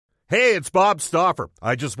Hey, it's Bob Stauffer.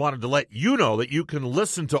 I just wanted to let you know that you can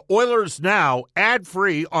listen to Oilers Now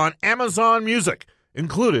ad-free on Amazon Music,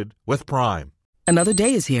 included with Prime. Another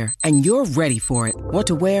day is here, and you're ready for it. What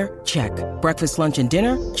to wear? Check. Breakfast, lunch, and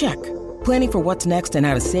dinner? Check. Planning for what's next and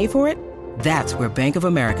how to save for it? That's where Bank of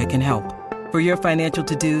America can help. For your financial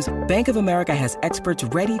to-dos, Bank of America has experts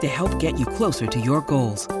ready to help get you closer to your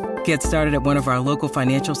goals. Get started at one of our local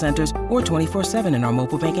financial centers or 24/7 in our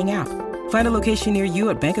mobile banking app. Find a location near you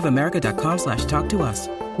at bankofamerica.com/talktous.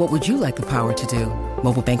 What would you like the power to do?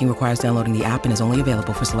 Mobile banking requires downloading the app and is only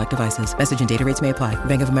available for select devices. Message and data rates may apply.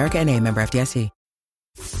 Bank of America N.A., member FDIC.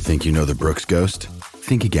 Think you know the Brooks Ghost?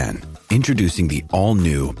 Think again. Introducing the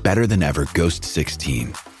all-new, better-than-ever Ghost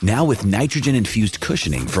 16. Now with nitrogen-infused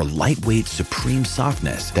cushioning for lightweight, supreme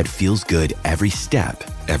softness that feels good every step,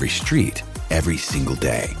 every street, every single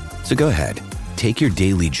day. So go ahead. Take your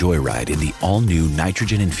daily joyride in the all-new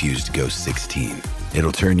nitrogen-infused Ghost 16.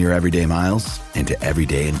 It'll turn your everyday miles into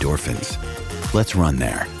everyday endorphins. Let's run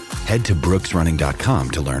there. Head to brooksrunning.com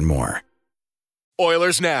to learn more.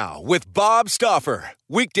 Oilers Now with Bob Stauffer.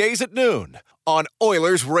 Weekdays at noon on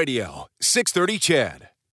Oilers Radio, 630 CHED.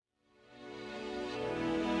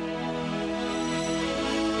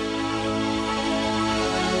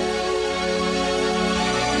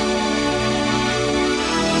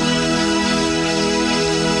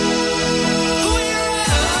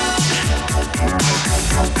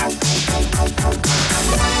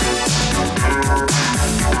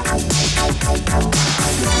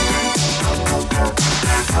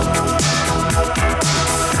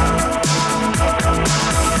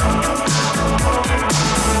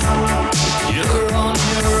 You're on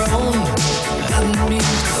your own, and me a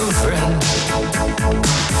friend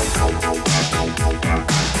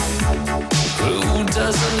who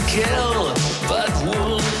doesn't kill but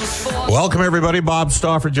will fall. Welcome, everybody. Bob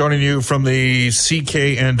Stauffer joining you from the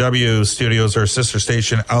CKNW studios, our sister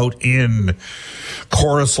station out in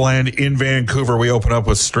Chorus Land in Vancouver. We open up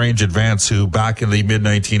with Strange Advance, who back in the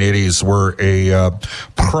mid-1980s were a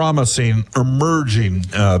promising, emerging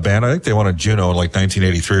band. I think they won a Juno in like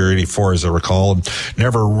 1983 or 84, as I recall, and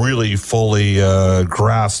never really fully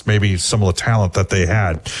grasped maybe some of the talent that they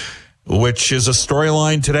had, which is a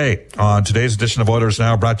storyline today on today's edition of Oilers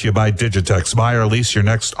Now, brought to you by Digitex. Buy or lease your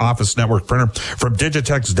next office network printer from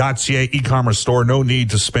Digitex.ca e-commerce store. No need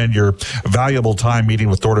to spend your valuable time meeting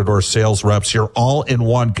with door-to-door sales reps. You're all in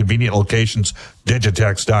one convenient locations.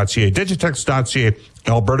 Digitex.ca. Digitex.ca,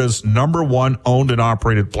 Alberta's #1 owned and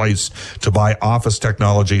operated place to buy office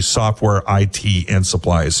technology, software, IT, and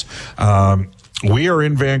supplies. We are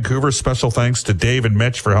in Vancouver. Special thanks to Dave and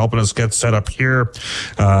Mitch for helping us get set up here.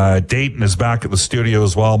 Dayton is back at the studio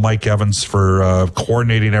as well. Mike Evans for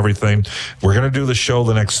coordinating everything. We're going to do the show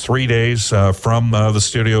the next 3 days from the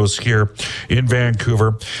studios here in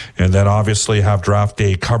Vancouver, and then obviously have draft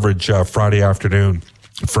day coverage Friday afternoon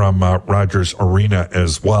from Rogers Arena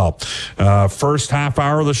as well. First half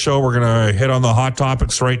hour of the show, we're going to hit on the hot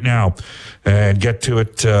topics right now and get to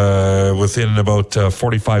it within about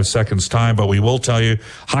 45 seconds time. But we will tell you,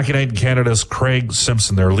 Hockey Night in Canada's Craig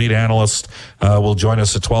Simpson, their lead analyst, will join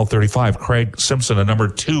us at 12:35. Craig Simpson, a number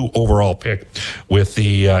 2 overall pick with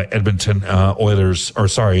the Edmonton Oilers,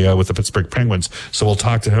 with the Pittsburgh Penguins. So we'll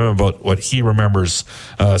talk to him about what he remembers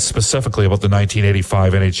specifically about the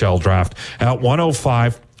 1985 NHL draft. At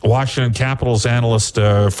 1:05, Washington Capitals analyst,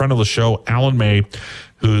 friend of the show, Alan May,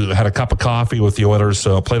 who had a cup of coffee with the Oilers,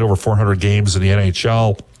 played over 400 games in the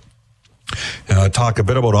NHL. Talk a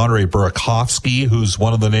bit about Andre Burakovsky, who's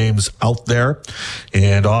one of the names out there,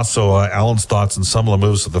 and also Alan's thoughts on some of the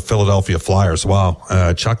moves of the Philadelphia Flyers. Wow,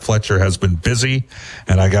 Chuck Fletcher has been busy,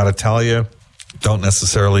 and I got to tell you, don't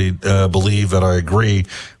necessarily believe that I agree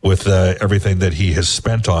with everything that he has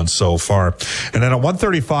spent on so far. And then at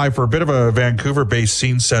 1:35, for a bit of a Vancouver-based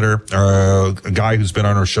scene setter, a guy who's been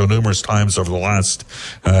on our show numerous times over the last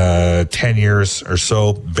 10 years or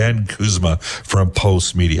so, Ben Kuzma from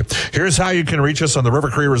Post Media. Here's how you can reach us on the River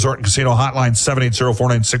Cree Resort and Casino hotline,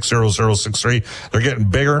 780-496-0063. They're getting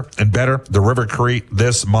bigger and better. The River Cree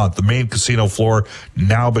this month. The main casino floor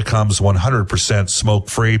now becomes 100%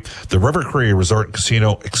 smoke-free. The River Cree Resort and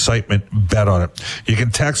Casino, excitement, bet on it. You can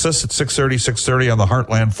text us at 630 on the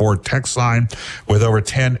Heartland Ford text line with over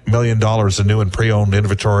 $10 million in new and pre-owned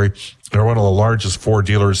inventory. They're one of the largest Ford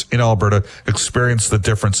dealers in Alberta. Experience the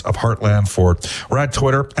difference of Heartland Ford. We're at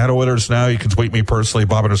Twitter, at Oilers Now. You can tweet me personally,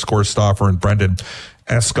 Bob _Stauffer and Brendan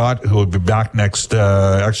Escott, who will be back next,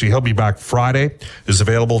 he'll be back Friday, is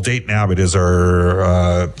available. Dayton Abbott is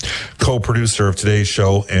our co-producer of today's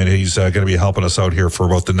show, and he's going to be helping us out here for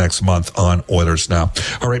about the next month on Oilers Now.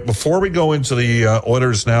 All right, before we go into the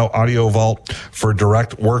Oilers Now audio vault for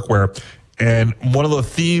direct workwear, and one of the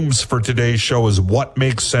themes for today's show is what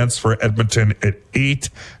makes sense for Edmonton at 8.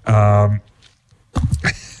 I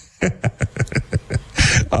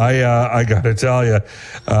got to tell you,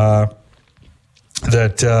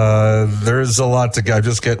 that there's a lot to go. I'm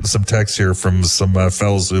just getting some texts here from some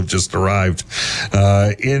fellows who've just arrived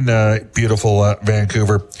in beautiful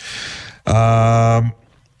Vancouver. But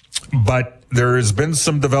there has been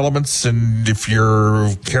some developments, and if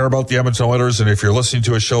you care about the Edmonton Oilers and if you're listening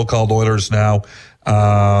to a show called Oilers Now,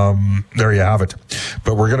 there you have it.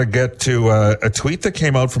 But we're going to get to a tweet that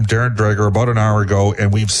came out from Darren Dreger about an hour ago,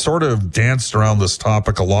 and we've sort of danced around this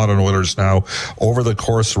topic a lot on Oilers Now over the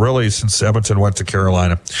course, really, since Edmonton went to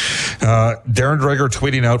Carolina. Darren Dreger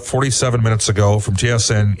tweeting out 47 minutes ago from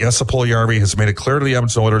TSN, Jesse Puljujärvi has made it clear to the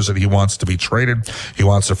Edmonton Oilers that he wants to be traded. He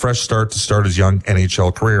wants a fresh start to start his young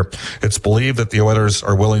NHL career. It's believed that the Oilers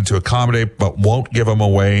are willing to accommodate, but won't give him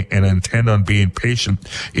away and intend on being patient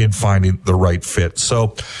in finding the right fit.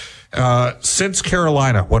 So, since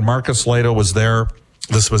Carolina, when Marcus Lehto was there,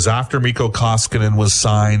 this was after Mikko Koskinen was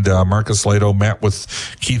signed. Marcus Lehto met with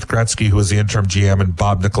Keith Gretzky, who was the interim GM, and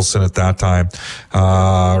Bob Nicholson at that time.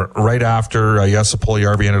 Right after Jesse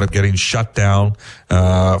Puljujärvi ended up getting shut down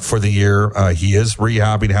for the year. He is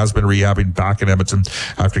rehabbing, has been rehabbing back in Edmonton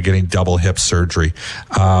after getting double hip surgery.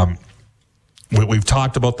 We've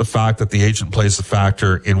talked about the fact that the agent plays a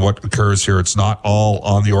factor in what occurs here. It's not all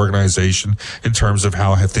on the organization in terms of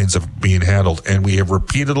how things are being handled. And we have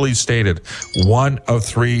repeatedly stated one of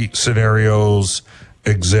three scenarios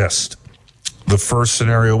exist. The first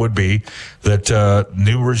scenario would be that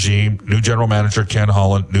new regime, new general manager Ken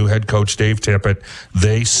Holland, new head coach Dave Tippett,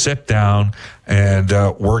 they sit down and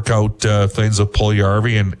work out things with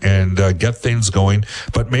Puljujärvi and get things going,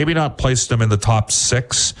 but maybe not place them in the top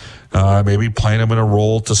 6. Maybe playing him in a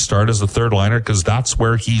role to start as a third liner, because that's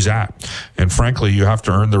where he's at. And frankly, you have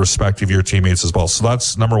to earn the respect of your teammates as well. So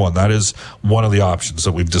that's number one. That is one of the options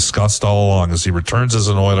that we've discussed all along, as he returns as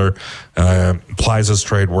an Oiler, applies his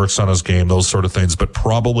trade, works on his game, those sort of things, but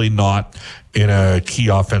probably not in a key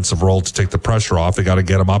offensive role to take the pressure off. They got to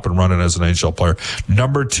get him up and running as an NHL player.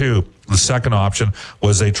 Number two, the second option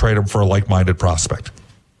was they trade him for a like-minded prospect,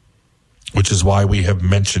 which is why we have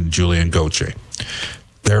mentioned Julien Gauthier.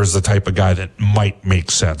 There's the type of guy that might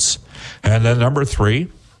make sense. And then number three,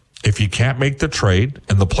 if you can't make the trade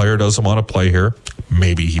and the player doesn't want to play here,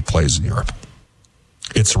 maybe he plays in Europe.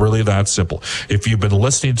 It's really that simple. If you've been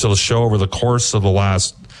listening to the show over the course of the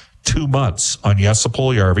last 2 months on Jesse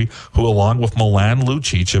Puljujärvi, who along with Milan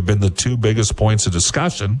Lucic have been the two biggest points of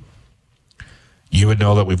discussion, you would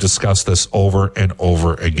know that we've discussed this over and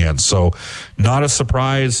over again. So not a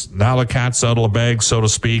surprise. Now the cat's out of the bag, so to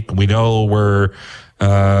speak. We know where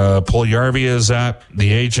Puljujärvi is at.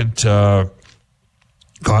 The agent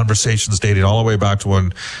conversations dating all the way back to when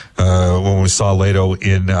we saw Lehto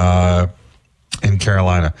in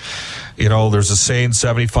Carolina. You know, there's a saying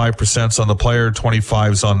 75%'s on the player,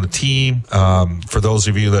 25's on the team. For those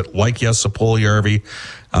of you that like Jesse Puljujärvi,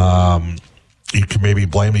 you can maybe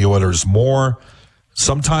blame the Oilers more.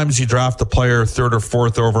 Sometimes you draft the player 3rd or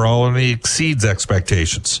 4th overall and he exceeds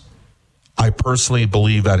expectations. I personally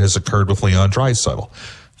believe that has occurred with Leon Draisaitl.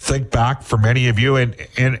 Think back for many of you, and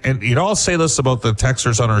you know, I'll say this about the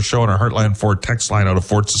texters on our show, on our Heartland Ford text line out of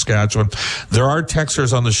Fort Saskatchewan. There are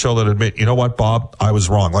texters on the show that admit, you know what, Bob, I was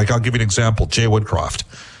wrong. Like, I'll give you an example, Jay Woodcroft.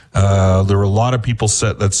 There were a lot of people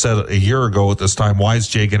that said a year ago at this time, why is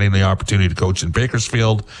Jay getting the opportunity to coach in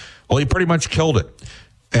Bakersfield? Well, he pretty much killed it.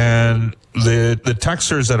 And the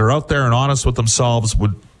texters that are out there and honest with themselves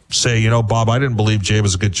would say, you know, Bob, I didn't believe Jay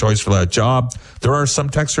was a good choice for that job. There are some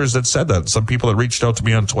texters that said that. Some people that reached out to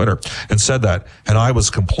me on Twitter and said that. And I was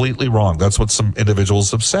completely wrong. That's what some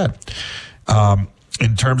individuals have said.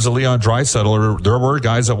 In terms of Leon Draisaitl, there were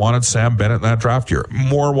guys that wanted Sam Bennett in that draft year.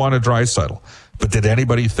 More wanted Draisaitl. But did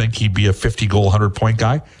anybody think he'd be a 50-goal, 100-point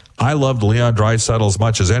guy? I loved Leon Draisaitl as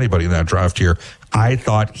much as anybody in that draft year. I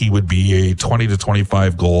thought he would be a 20 to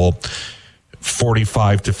 25 goal,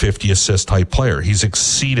 45 to 50 assist type player. He's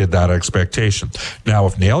exceeded that expectation. Now,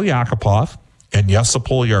 with Nail Yakupov and Jesse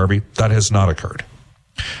Puljujärvi, that has not occurred.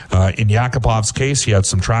 In Yakupov's case, he had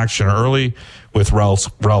some traction early with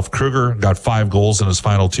Ralph Kruger, got 5 goals in his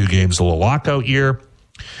final 2 games of the lockout year,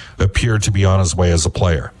 appeared to be on his way as a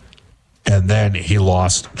player. And then he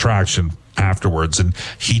lost traction afterwards, and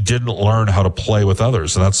he didn't learn how to play with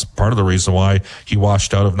others, and that's part of the reason why he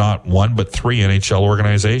washed out of not one but three NHL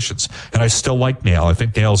organizations. And I still like Nail. I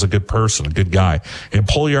think Nail's a good person, a good guy. In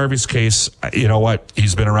Puljujarvi's case, you know what?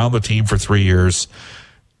 He's been around the team for 3 years.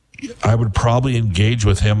 I would probably engage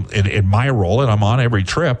with him in my role, and I'm on every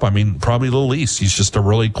trip. I mean, probably the least. He's just a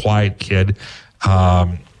really quiet kid.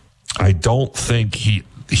 I don't think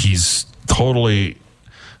he's totally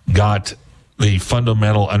got the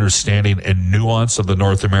fundamental understanding and nuance of the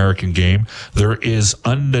North American game. There is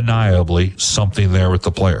undeniably something there with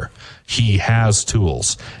the player. He has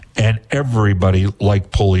tools, and everybody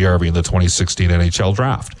liked Puljujarvi in the 2016 NHL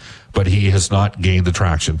draft, but he has not gained the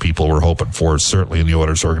traction people were hoping for, certainly in the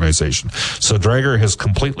Oilers organization. So Drager has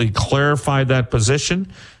completely clarified that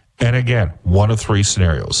position, and again, one of three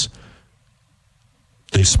scenarios.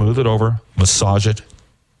 They smooth it over, massage it,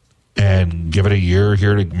 and give it a year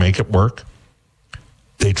here to make it work.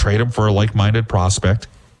 They trade him for a like-minded prospect.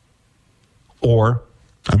 Or,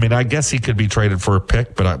 I mean, I guess he could be traded for a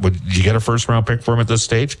pick, but would you get a first-round pick for him at this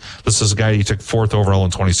stage? This is a guy you took 4th overall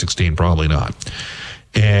in 2016. Probably not.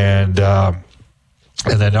 And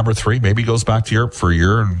then number 3, maybe he goes back to Europe for a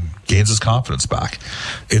year and gains his confidence back.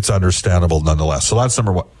 It's understandable nonetheless. So that's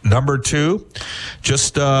number 1. Number 2,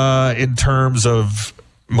 just in terms of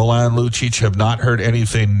Milan Lucic, have not heard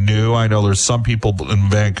anything new. I know there's some people in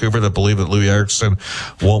Vancouver that believe that Louis Eriksson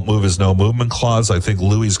won't move his no-movement clause. I think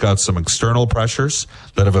Louis's got some external pressures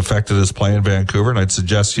that have affected his play in Vancouver, and I'd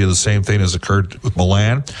suggest to you the same thing has occurred with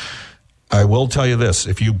Milan. I will tell you this.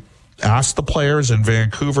 If you ask the players in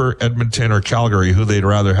Vancouver, Edmonton, or Calgary who they'd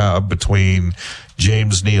rather have between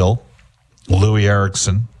James Neal, Louis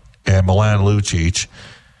Eriksson, and Milan Lucic,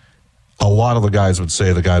 a lot of the guys would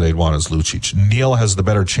say the guy they'd want is Lucic. Neal has the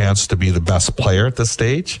better chance to be the best player at this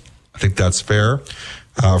stage. I think that's fair.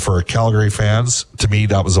 For Calgary fans, to me,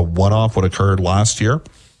 that was a one-off what occurred last year.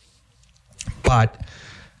 But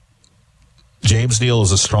James Neal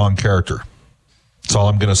is a strong character. That's all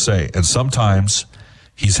I'm going to say. And sometimes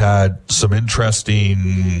he's had some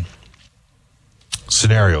interesting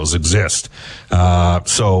scenarios exist.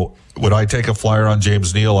 So would I take a flyer on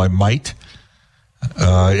James Neal? I might.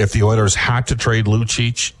 If the Oilers had to trade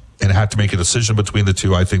Lucic and had to make a decision between the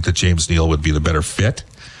two, I think that James Neal would be the better fit.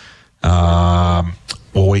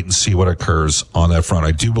 We'll wait and see what occurs on that front.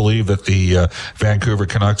 I do believe that the Vancouver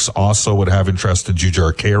Canucks also would have interest in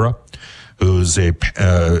Jujhar Khaira, who's a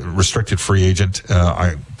restricted free agent.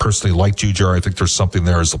 I personally like Jujhar. I think there's something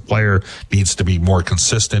there as a player, needs to be more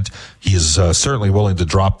consistent. He is certainly willing to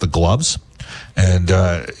drop the gloves. And,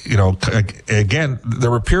 again,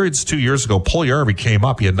 there were periods 2 years ago, Puljujarvi came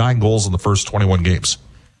up. He had 9 goals in the first 21 games.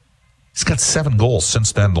 He's got 7 goals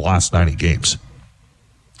since then, the last 90 games.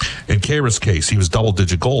 In Khaira's case, he was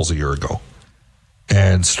double-digit goals a year ago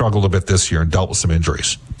and struggled a bit this year and dealt with some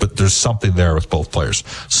injuries. But there's something there with both players.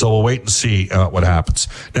 So we'll wait and see what happens.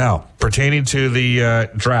 Now, pertaining to the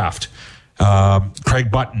draft, Craig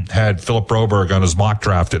Button had Philip Broberg on his mock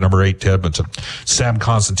draft at number 8 to Edmonton. Sam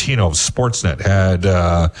Constantino of Sportsnet had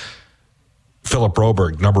Philip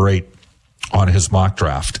Broberg, number 8, on his mock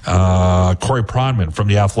draft. Corey Pronman from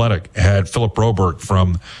The Athletic had Philip Broberg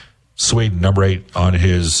from Sweden, number 8, on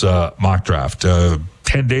his mock draft.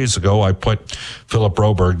 10 days ago, I put Philip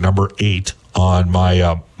Broberg, number 8, on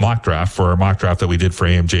my mock draft for a mock draft that we did for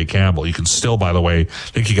AMJ Campbell. You can still, by the way, I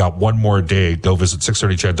think you got one more day. Go visit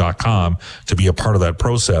 630ched.com to be a part of that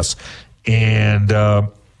process. And,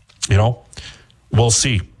 we'll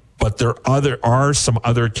see. But there are some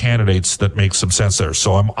other candidates that make some sense there.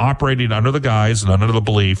 So I'm operating under the guise and under the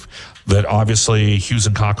belief that obviously Hughes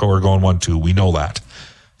and Kakko are going 1-2. We know that.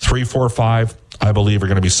 3, 4, 5, I believe, are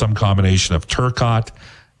going to be some combination of Turcotte,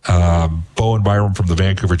 Bowen Byram from the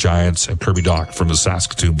Vancouver Giants, and Kirby Dach from the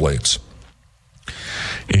Saskatoon Blades.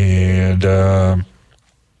 And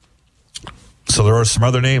so there are some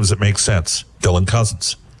other names that make sense. Dylan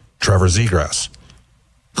Cousins, Trevor Zegras,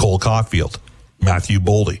 Cole Caulfield, Matthew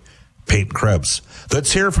Boldy, Peyton Krebs.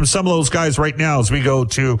 Let's hear from some of those guys right now as we go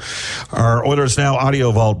to our Oilers Now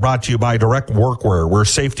audio vault, brought to you by Direct Workwear, where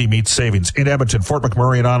safety meets savings in Edmonton, Fort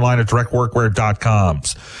McMurray, and online at directworkwear.com.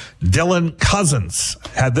 Dylan Cousins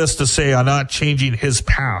had this to say on not changing his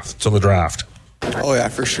path to the draft. Oh yeah,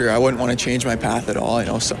 for sure. I wouldn't want to change my path at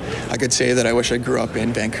all. So I could say that I wish I grew up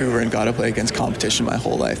in Vancouver and got to play against competition my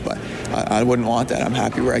whole life, but I wouldn't want that. I'm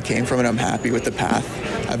happy where I came from, and I'm happy with the path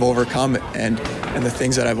I've overcome and the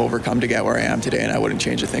things that I've overcome to get where I am today, and I wouldn't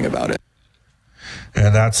change a thing about it.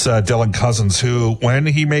 And that's Dylan Cousins, who, when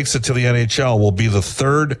he makes it to the NHL, will be the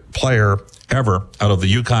 3rd player ever out of the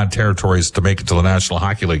Yukon Territories to make it to the National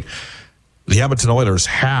Hockey League. the Edmonton Oilers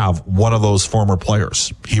have one of those former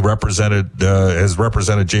players. He has represented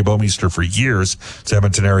Jay Bouwmeester for years. It's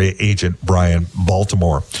Edmonton area agent Brian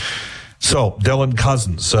Baltimore. So Dylan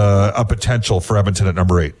Cozens, a potential for Edmonton at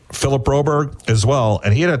number 8. Philip Broberg as well,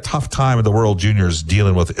 and he had a tough time in the World Juniors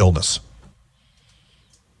dealing with illness.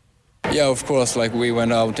 Yeah, of course, like we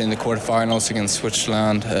went out in the quarterfinals against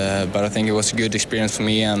Switzerland, but I think it was a good experience for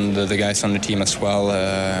me and the guys on the team as well.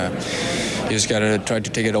 You just got to try to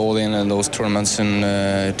take it all in those tournaments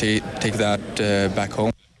and take that back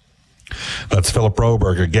home. That's Philip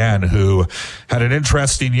Broberg again, who had an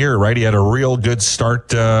interesting year, right? He had a real good start.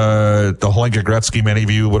 The Hlinka Gretzky, many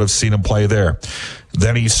of you would have seen him play there.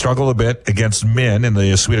 Then he struggled a bit against Min in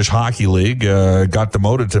the Swedish Hockey League, got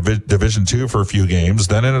demoted to Division II for a few games,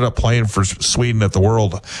 then ended up playing for Sweden at the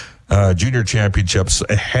World Junior Championships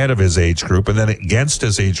ahead of his age group, and then against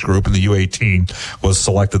his age group in the U18 was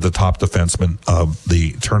selected the top defenseman of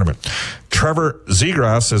the tournament. Trevor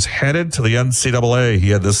Zegras is headed to the NCAA. He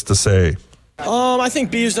had this to say. I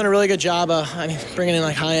think BU's done a really good job bringing in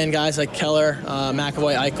like high-end guys like Keller,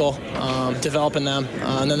 McAvoy, Eichel, developing them,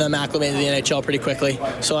 and then them acclimating to the NHL pretty quickly.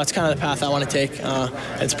 So that's kind of the path I want to take.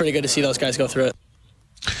 It's pretty good to see those guys go through it.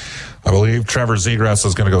 I believe Trevor Zegras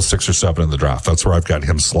is going to go 6 or 7 in the draft. That's where I've got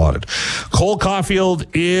him slotted. Cole Caulfield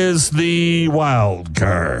is the wild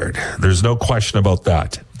card. There's no question about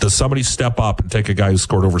that. Does somebody step up and take a guy who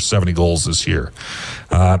scored over 70 goals this year?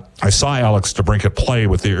 I saw Alex DeBrincat play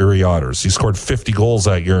with the Erie Otters. He scored 50 goals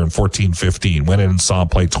that year in 14-15. Went in and saw him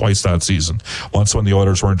play twice that season. Once when the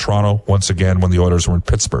Oilers were in Toronto, once again when the Oilers were in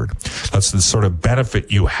Pittsburgh. That's the sort of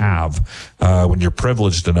benefit you have when you're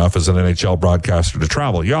privileged enough as an NHL broadcaster to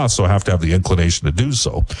travel. You also have to have the inclination to do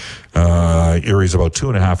so. Erie's about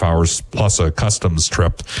 2.5 hours plus a customs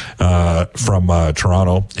trip from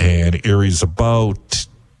Toronto, and Erie's about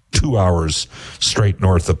 2 hours straight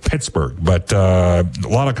north of Pittsburgh. But a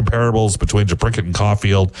lot of comparables between DeBrincat and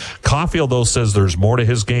Caulfield. Caulfield, though, says there's more to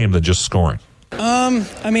his game than just scoring.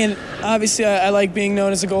 Obviously, I like being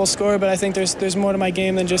known as a goal scorer, but I think there's more to my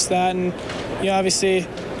game than just that. And, obviously,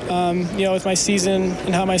 with my season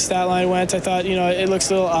and how my stat line went, I thought, it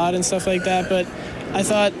looks a little odd and stuff like that. But I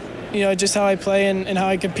thought, just how I play and how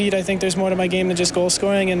I compete, I think there's more to my game than just goal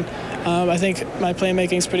scoring. And I think my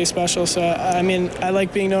playmaking is pretty special. So, I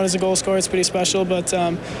like being known as a goal scorer. It's pretty special. But,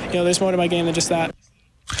 there's more to my game than just that.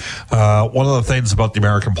 One of the things about the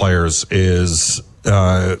American players is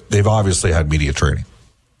they've obviously had media training.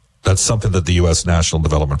 That's something that the U.S. National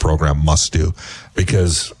Development Program must do,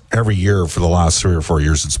 because every year for the last 3 or 4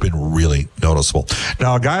 years, it's been really noticeable.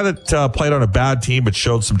 Now, a guy that played on a bad team but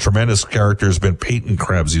showed some tremendous character has been Peyton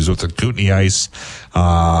Krebs. He's with the Kootenay Ice.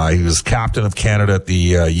 He was captain of Canada at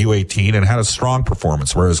the U18 and had a strong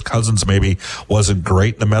performance, whereas Cozens maybe wasn't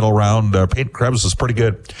great in the medal round. Peyton Krebs was pretty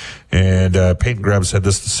good, and Peyton Krebs had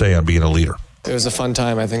this to say on being a leader. It was a fun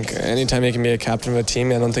time. I think anytime you can be a captain of a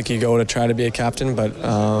team, I don't think you go to try to be a captain, but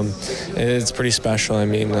it's pretty special.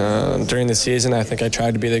 During the season, I think I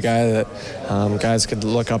tried to be the guy that guys could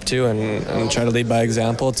look up to and try to lead by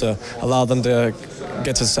example to allow them to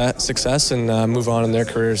get to success and move on in their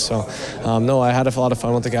careers. So, I had a lot of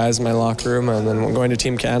fun with the guys in my locker room, and then going to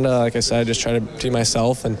Team Canada, like I said, I just tried to be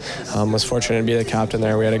myself, and was fortunate to be the captain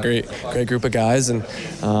there. We had a great group of guys, and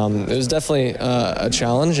it was definitely a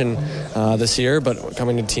challenge and this year, but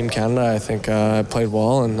coming to Team Canada, I think I played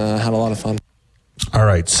well and had a lot of fun. All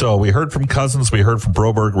right, so we heard from Cozens, we heard from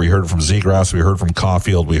Broberg, we heard from Zegras, we heard from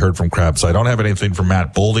Caulfield, we heard from Krebs. I don't have anything from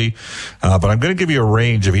Matt Boldy, but I'm going to give you a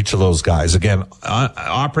range of each of those guys. Again,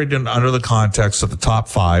 operating under the context of the top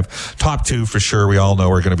 5. Top 2, for sure, we all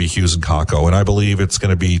know are going to be Hughes and Kakko, and I believe it's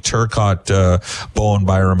going to be Turcotte, Bowen,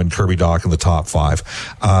 Byram, and Kirby Dach in the top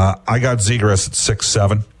 5. I got Zegras at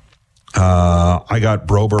 6-7. I got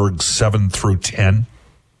Broberg 7 through 10.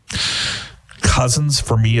 Cozens,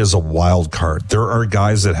 for me, is a wild card. There are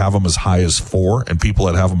guys that have him as high as 4 and people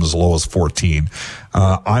that have him as low as 14.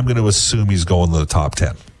 I'm going to assume he's going to the top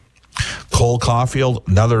 10. Cole Caulfield,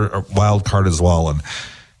 another wild card as well. And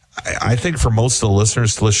I think for most of the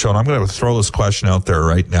listeners to this show, and I'm going to throw this question out there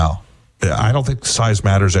right now, I don't think size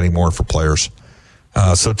matters anymore for players.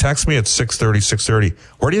 So text me at 630.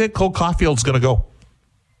 Where do you think Cole Caulfield's going to go?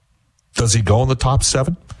 Does he go in the top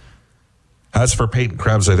 7? As for Peyton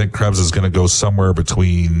Krebs, I think Krebs is going to go somewhere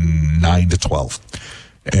between 9 to 12.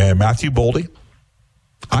 And Matthew Boldy,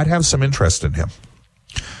 I'd have some interest in him.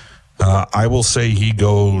 I will say he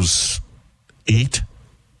goes 8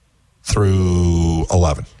 through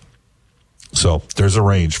 11. So there's a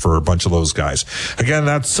range for a bunch of those guys. Again,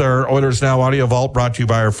 that's our Oilers Now Audio Vault, brought to you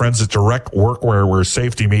by our friends at Direct Workwear, where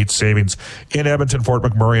safety meets savings, in Edmonton, Fort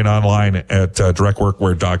McMurray, and online at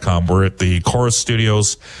directworkwear.com. We're at the Chorus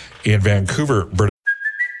Studios in Vancouver, British.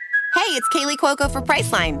 Hey, it's Kaylee Cuoco for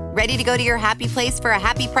Priceline. Ready to go to your happy place for a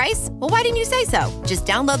happy price? Well, why didn't you say so? Just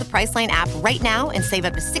download the Priceline app right now and save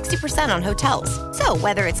up to 60% on hotels. So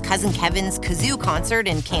whether it's Cousin Kevin's Kazoo Concert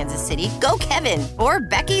in Kansas City, go Kevin, or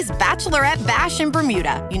Becky's Bachelorette Bash in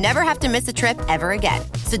Bermuda, you never have to miss a trip ever again.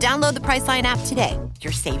 So download the Priceline app today.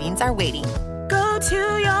 Your savings are waiting. Go to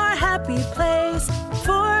your happy place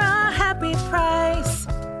for a happy price.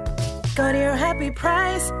 Go to your happy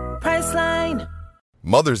price, Priceline.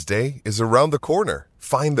 Mother's Day is around the corner.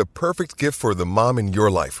 Find the perfect gift for the mom in your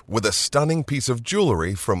life with a stunning piece of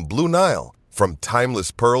jewelry from Blue Nile. From timeless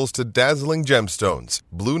pearls to dazzling gemstones,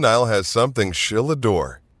 Blue Nile has something she'll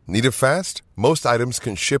adore. Need it fast? Most items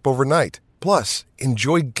can ship overnight. Plus,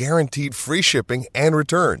 enjoy guaranteed free shipping and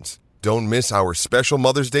returns. Don't miss our special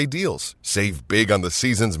Mother's Day deals. Save big on the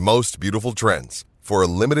season's most beautiful trends. For a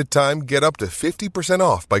limited time, get up to 50%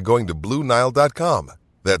 off by going to BlueNile.com.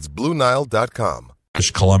 That's BlueNile.com.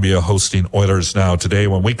 British Columbia hosting Oilers Now today.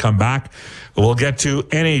 When we come back, we'll get to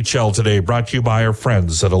NHL Today, brought to you by our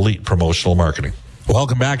friends at Elite Promotional Marketing.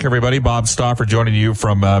 Welcome back, everybody. Bob Stauffer joining you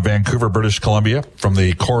from Vancouver, British Columbia, from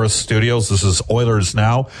the Chorus Studios. This is Oilers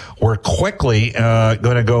Now. We're quickly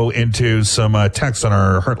going to go into some text on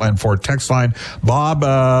our Heartland Ford text line.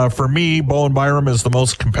 Bob, for me, Bowen Byram is the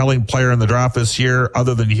most compelling player in the draft this year,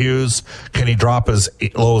 other than Hughes. Can he drop as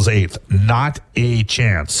low as 8th? Not a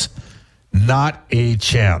chance. Not a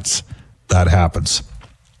chance that happens.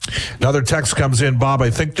 Another text comes in, Bob. I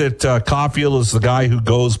think that Caulfield is the guy who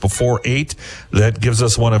goes before 8. That gives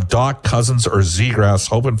us one of Doc, Cousins, or Zegras.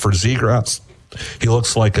 Hoping for Zegras. He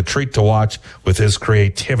looks like a treat to watch with his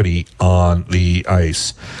creativity on the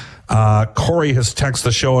ice. Corey has texted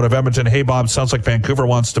the show out of Edmonton. Hey, Bob, sounds like Vancouver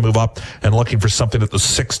wants to move up and looking for something at the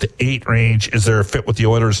 6 to 8 range. Is there a fit with the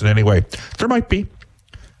Oilers in any way? There might be.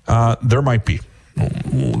 There might be.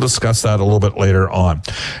 We'll discuss that a little bit later on.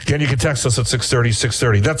 Again, you can text us at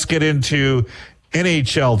 630-630. Let's get into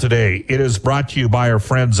NHL Today. It is brought to you by our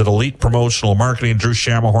friends at Elite Promotional Marketing. Drew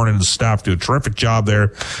Shamahorn and his staff do a terrific job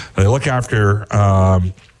there. They look after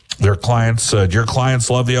their clients. Your clients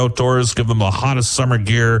love the outdoors. Give them the hottest summer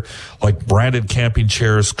gear like branded camping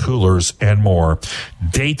chairs, coolers, and more.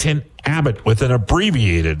 Dayton Abbott with an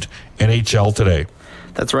abbreviated NHL Today.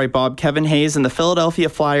 That's right, Bob. Kevin Hayes and the Philadelphia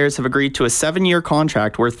Flyers have agreed to a 7-year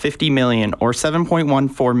contract worth $50 million or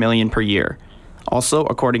 $7.14 million per year. Also,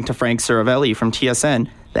 according to Frank Saravelli from TSN,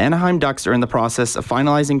 the Anaheim Ducks are in the process of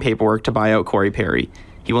finalizing paperwork to buy out Corey Perry.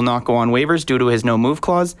 He will not go on waivers due to his no-move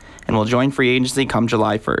clause and will join free agency come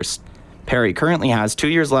July 1st. Perry currently has 2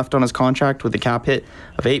 years left on his contract with a cap hit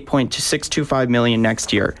of $8.625 million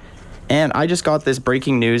next year. And I just got this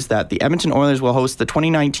breaking news that the Edmonton Oilers will host the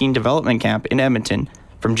 2019 development camp in Edmonton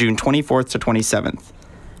from June 24th to 27th.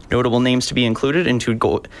 Notable names to be included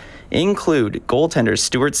include goaltenders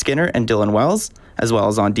Stuart Skinner and Dylan Wells, as well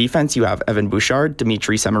as on defense you have Evan Bouchard,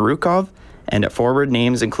 Dmitry Semerukov, and at forward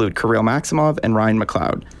names include Kirill Maximov and Ryan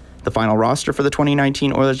McLeod. The final roster for the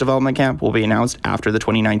 2019 Oilers development camp will be announced after the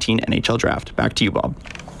 2019 NHL draft. Back to you, Bob.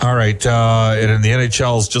 All right, and the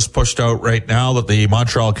NHL is just pushed out right now that the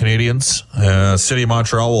Montreal Canadiens, City of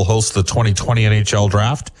Montreal, will host the 2020 NHL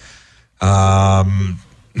draft.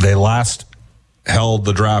 They last held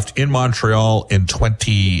the draft in Montreal in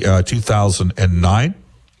 2009.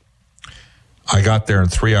 I got there in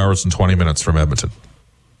 3 hours and 20 minutes from Edmonton.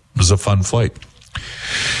 It was a fun flight.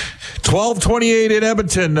 12:28 in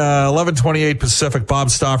Edmonton, 11:28 Pacific. Bob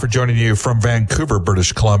Stauffer joining you from Vancouver,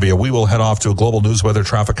 British Columbia. We will head off to a global news weather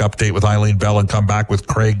traffic update with Eileen Bell and come back with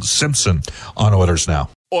Craig Simpson on Oilers Now.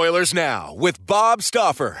 Oilers Now with Bob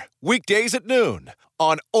Stauffer. Weekdays at noon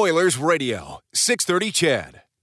on Oilers Radio, 630 CHED.